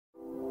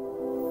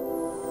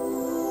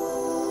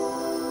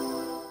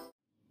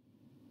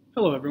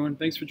Hello everyone,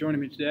 thanks for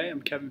joining me today.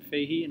 I'm Kevin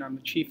Fahey and I'm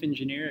the Chief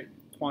Engineer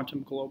at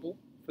Quantum Global.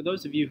 For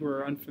those of you who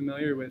are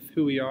unfamiliar with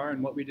who we are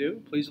and what we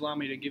do, please allow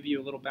me to give you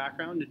a little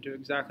background into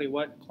exactly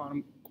what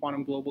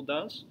Quantum Global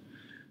does.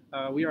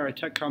 We are a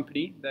tech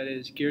company that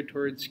is geared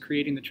towards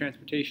creating the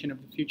transportation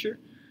of the future.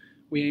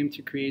 We aim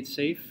to create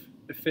safe,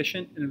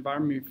 efficient, and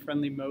environmentally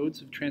friendly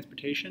modes of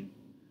transportation,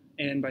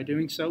 and by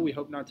doing so, we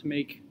hope not to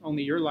make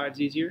only your lives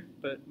easier,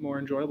 but more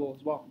enjoyable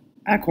as well.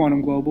 At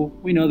Quantum Global,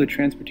 we know that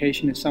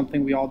transportation is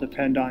something we all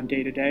depend on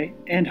day to day,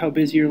 and how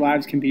busy your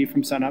lives can be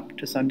from sunup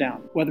to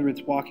sundown. Whether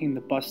it's walking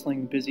the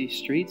bustling, busy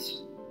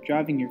streets,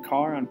 driving your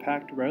car on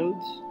packed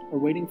roads, or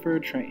waiting for a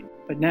train.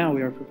 But now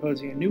we are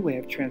proposing a new way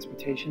of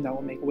transportation that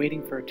will make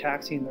waiting for a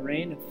taxi in the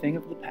rain a thing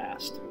of the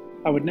past.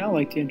 I would now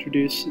like to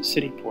introduce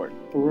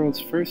CityPort, the world's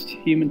first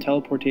human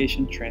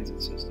teleportation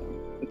transit system.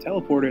 The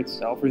teleporter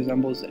itself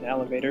resembles an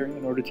elevator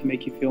in order to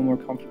make you feel more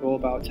comfortable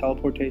about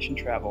teleportation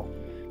travel,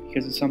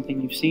 because it's something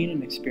you've seen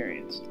and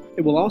experienced.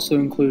 It will also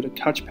include a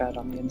touchpad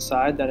on the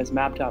inside that has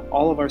mapped out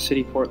all of our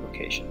CityPort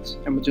locations,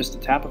 and with just a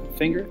tap of a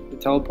finger, the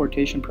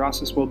teleportation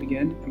process will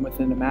begin, and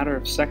within a matter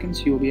of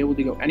seconds you will be able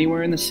to go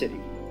anywhere in the city.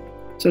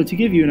 So to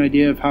give you an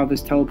idea of how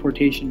this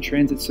teleportation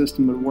transit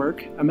system would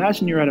work,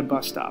 imagine you're at a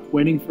bus stop,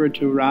 waiting for it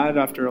to arrive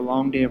after a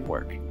long day of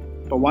work.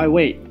 But why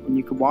wait, when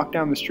you could walk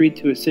down the street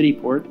to a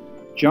CityPort,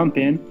 jump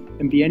in,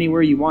 and be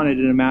anywhere you wanted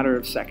in a matter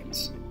of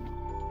seconds.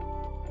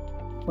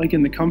 Like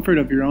in the comfort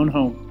of your own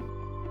home.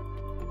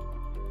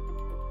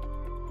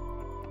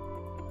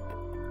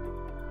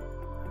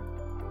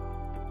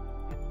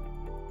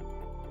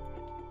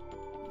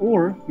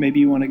 Or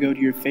maybe you want to go to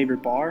your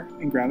favorite bar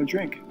and grab a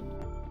drink.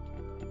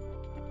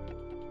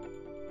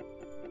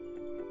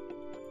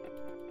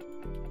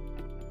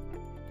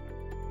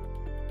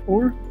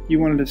 Or you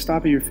wanted to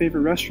stop at your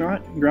favorite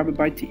restaurant and grab a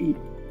bite to eat.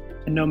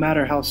 And no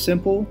matter how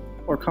simple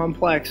or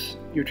complex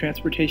your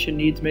transportation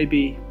needs may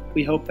be,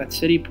 we hope that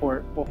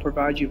CityPort will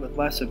provide you with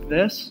less of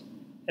this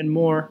and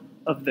more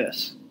of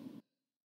this.